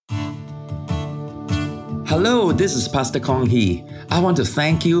Hello, this is Pastor Kong Hee. I want to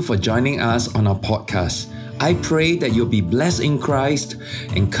thank you for joining us on our podcast. I pray that you'll be blessed in Christ,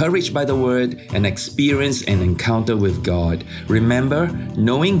 encouraged by the Word, and experience an encounter with God. Remember,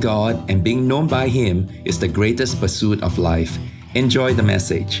 knowing God and being known by Him is the greatest pursuit of life. Enjoy the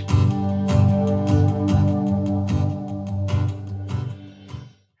message.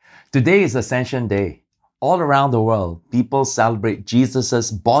 Today is Ascension Day. All around the world, people celebrate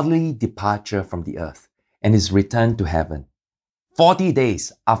Jesus' bodily departure from the earth and His return to heaven, 40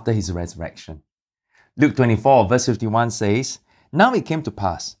 days after His resurrection. Luke 24 verse 51 says, "Now it came to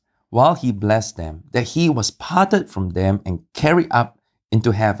pass, while He blessed them, that He was parted from them and carried up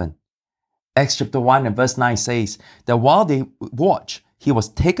into heaven." Acts chapter 1 and verse 9 says that while they watched, He was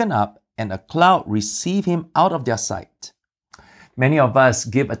taken up and a cloud received Him out of their sight. Many of us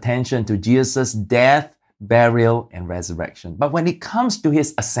give attention to Jesus' death, burial, and resurrection. But when it comes to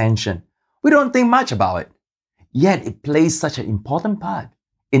His ascension, we don't think much about it. Yet it plays such an important part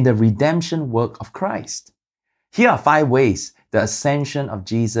in the redemption work of Christ. Here are 5 ways the ascension of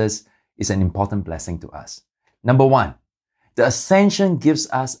Jesus is an important blessing to us. Number 1, the ascension gives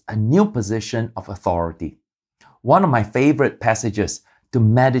us a new position of authority. One of my favorite passages to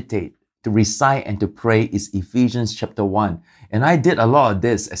meditate, to recite, and to pray is Ephesians chapter 1. And I did a lot of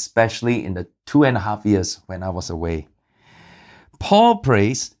this, especially in the 2.5 years when I was away. Paul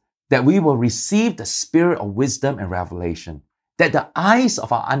prays that we will receive the spirit of wisdom and revelation, that the eyes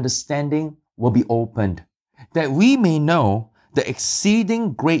of our understanding will be opened, that we may know the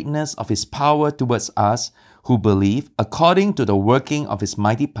exceeding greatness of His power towards us who believe, according to the working of His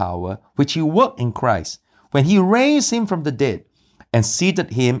mighty power, which He worked in Christ, when He raised Him from the dead and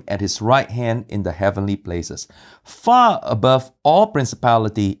seated Him at His right hand in the heavenly places, far above all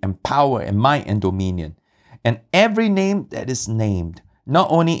principality and power and might and dominion, and every name that is named, not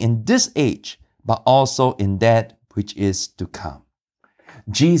only in this age, but also in that which is to come.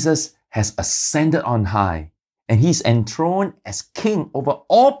 Jesus has ascended on high, and He's enthroned as King over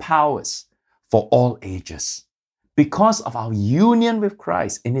all powers for all ages. Because of our union with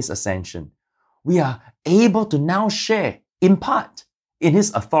Christ in His ascension, we are able to now share, in part, in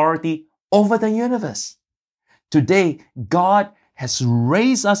His authority over the universe. Today, God has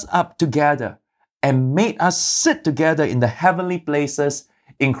raised us up together and made us sit together in the heavenly places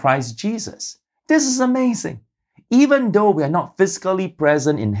in Christ Jesus. This is amazing. Even though we are not physically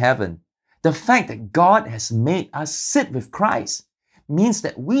present in heaven, the fact that God has made us sit with Christ means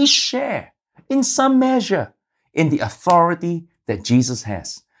that we share, in some measure, in the authority that Jesus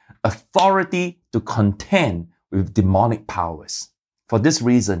has. Authority to contend with demonic powers. For this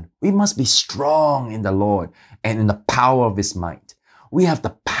reason, we must be strong in the Lord and in the power of His might. We have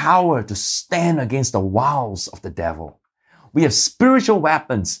the power to stand against the wiles of the devil. We have spiritual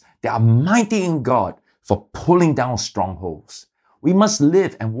weapons that are mighty in God for pulling down strongholds. We must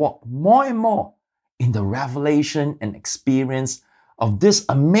live and walk more and more in the revelation and experience of this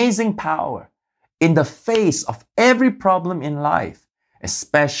amazing power in the face of every problem in life,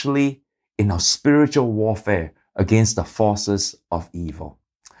 especially in our spiritual warfare against the forces of evil.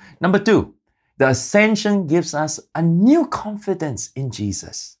 Number 2, the ascension gives us a new confidence in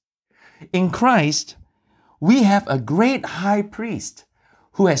Jesus. In Christ, we have a great high priest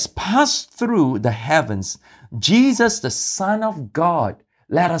who has passed through the heavens. Jesus, the Son of God,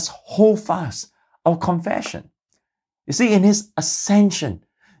 let us hold fast our confession. You see, in His ascension,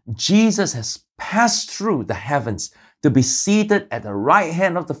 Jesus has passed through the heavens to be seated at the right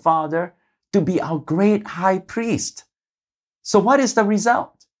hand of the Father, to be our great high priest. So what is the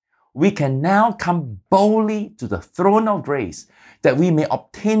result? We can now come boldly to the throne of grace that we may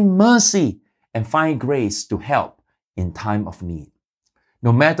obtain mercy and find grace to help in time of need.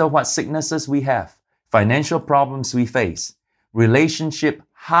 No matter what sicknesses we have, financial problems we face, relationship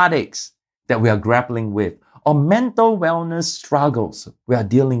heartaches that we are grappling with, or mental wellness struggles we are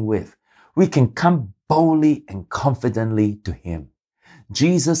dealing with, we can come boldly and confidently to Him.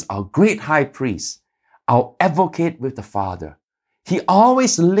 Jesus, our great high priest, our advocate with the Father, He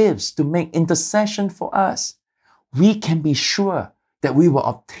always lives to make intercession for us. We can be sure that we will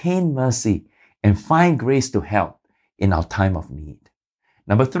obtain mercy and find grace to help in our time of need.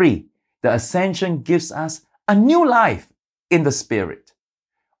 Number 3, the ascension gives us a new life in the Spirit.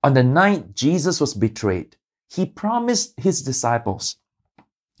 On the night Jesus was betrayed, He promised His disciples,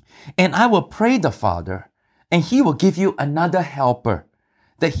 "And I will pray the Father, and He will give you another helper,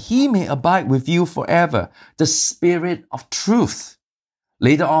 that He may abide with you forever, the Spirit of truth."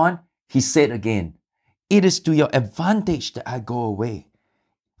 Later on, He said again, "It is to your advantage that I go away.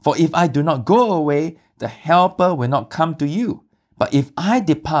 For if I do not go away, the helper will not come to you. But if I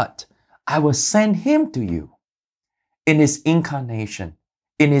depart, I will send him to you. In his incarnation,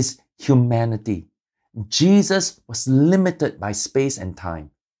 in his humanity, Jesus was limited by space and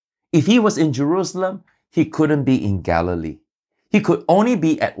time. If he was in Jerusalem, he couldn't be in Galilee. He could only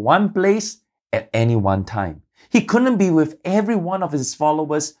be at one place at any one time. He couldn't be with every one of his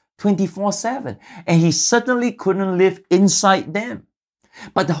followers 24/7, and he certainly couldn't live inside them.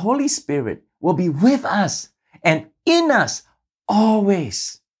 But the Holy Spirit will be with us and in us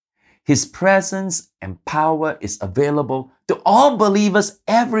always. His presence and power is available to all believers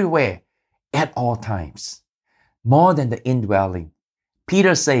everywhere at all times. More than the indwelling,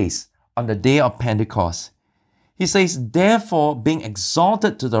 Peter says on the day of Pentecost, he says, therefore, being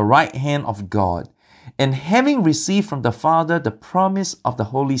exalted to the right hand of God, and having received from the Father the promise of the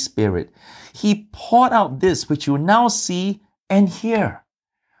Holy Spirit, he poured out this which you now see and hear.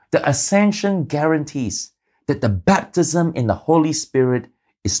 The ascension guarantees that the baptism in the Holy Spirit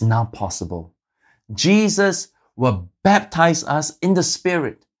is now possible. Jesus will baptize us in the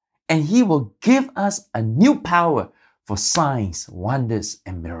Spirit, and he will give us a new power for signs, wonders,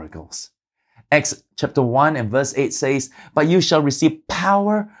 and miracles. Acts chapter 1 and verse 8 says, but you shall receive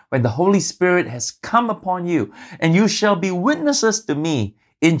power when the Holy Spirit has come upon you, and you shall be witnesses to me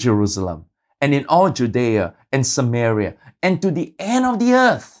in Jerusalem, and in all Judea and Samaria, and to the end of the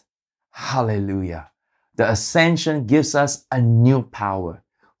earth. Hallelujah. The ascension gives us a new power.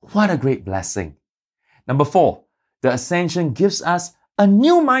 What a great blessing. Number 4, the ascension gives us a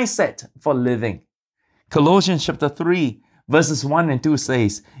new mindset for living. Colossians chapter 3, verses 1 and 2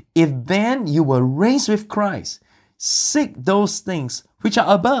 says, if then you were raised with Christ, seek those things which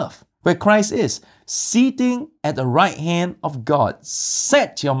are above, where Christ is, sitting at the right hand of God.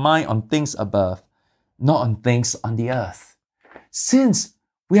 Set your mind on things above, not on things on the earth. Since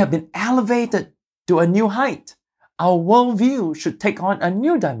we have been elevated to a new height, our worldview should take on a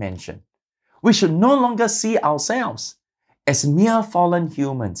new dimension. We should no longer see ourselves as mere fallen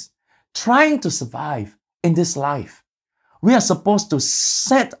humans trying to survive in this life. We are supposed to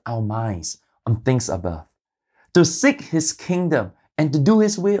set our minds on things above, to seek his kingdom and to do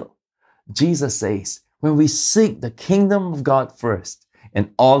his will. Jesus says, when we seek the kingdom of God first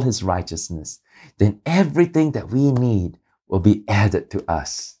and all his righteousness, then everything that we need will be added to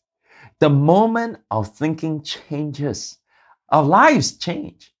us. The moment our thinking changes, our lives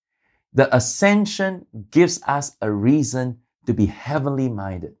change. The ascension gives us a reason to be heavenly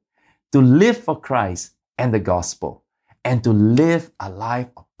minded, to live for Christ and the gospel, and to live a life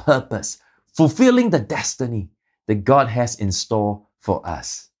of purpose, fulfilling the destiny that God has in store for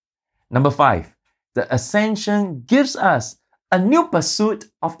us. Number 5, the ascension gives us a new pursuit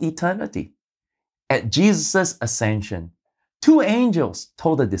of eternity. At Jesus' ascension, 2 angels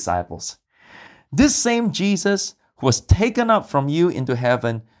told the disciples, this same Jesus who was taken up from you into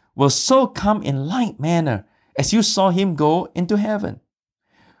heaven will so come in like manner as you saw him go into heaven.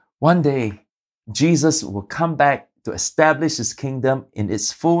 One day, Jesus will come back to establish his kingdom in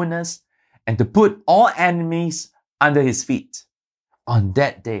its fullness and to put all enemies under his feet. On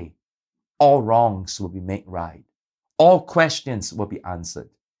that day, all wrongs will be made right, all questions will be answered,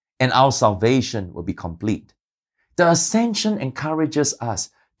 and our salvation will be complete. The ascension encourages us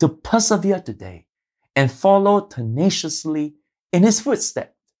to persevere today and follow tenaciously in his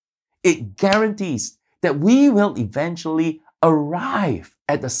footsteps. It guarantees that we will eventually arrive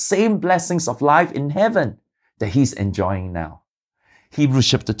at the same blessings of life in heaven that he's enjoying now. Hebrews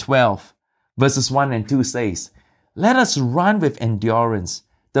chapter 12, verses 1 and 2 says, let us run with endurance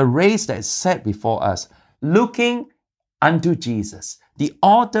the race that is set before us, looking unto Jesus, the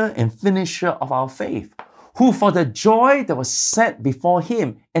author and finisher of our faith, who for the joy that was set before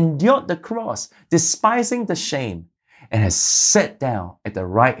him endured the cross, despising the shame, and has sat down at the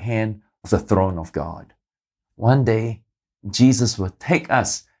right hand of the throne of God. One day, Jesus will take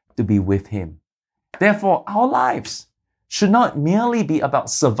us to be with him. Therefore, our lives should not merely be about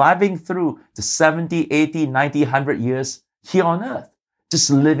surviving through the 70, 80, 90, 100 years here on earth, just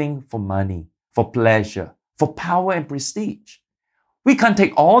living for money, for pleasure, for power and prestige. We can't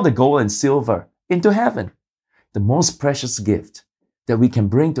take all the gold and silver into heaven. The most precious gift that we can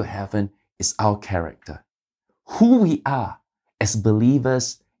bring to heaven is our character, who we are as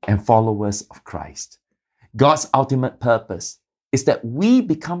believers and followers of Christ. God's ultimate purpose is that we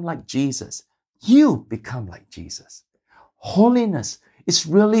become like Jesus. You become like Jesus. Holiness is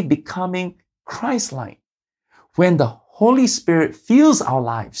really becoming Christ-like. When the Holy Spirit fills our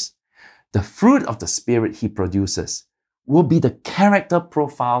lives, the fruit of the Spirit he produces will be the character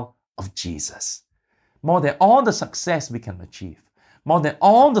profile of Jesus. More than all the success we can achieve, more than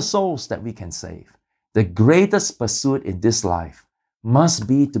all the souls that we can save, the greatest pursuit in this life must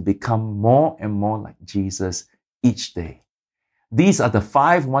be to become more and more like Jesus each day. These are the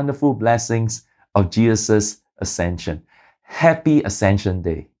 5 wonderful blessings of Jesus' ascension. Happy Ascension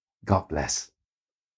Day. God bless.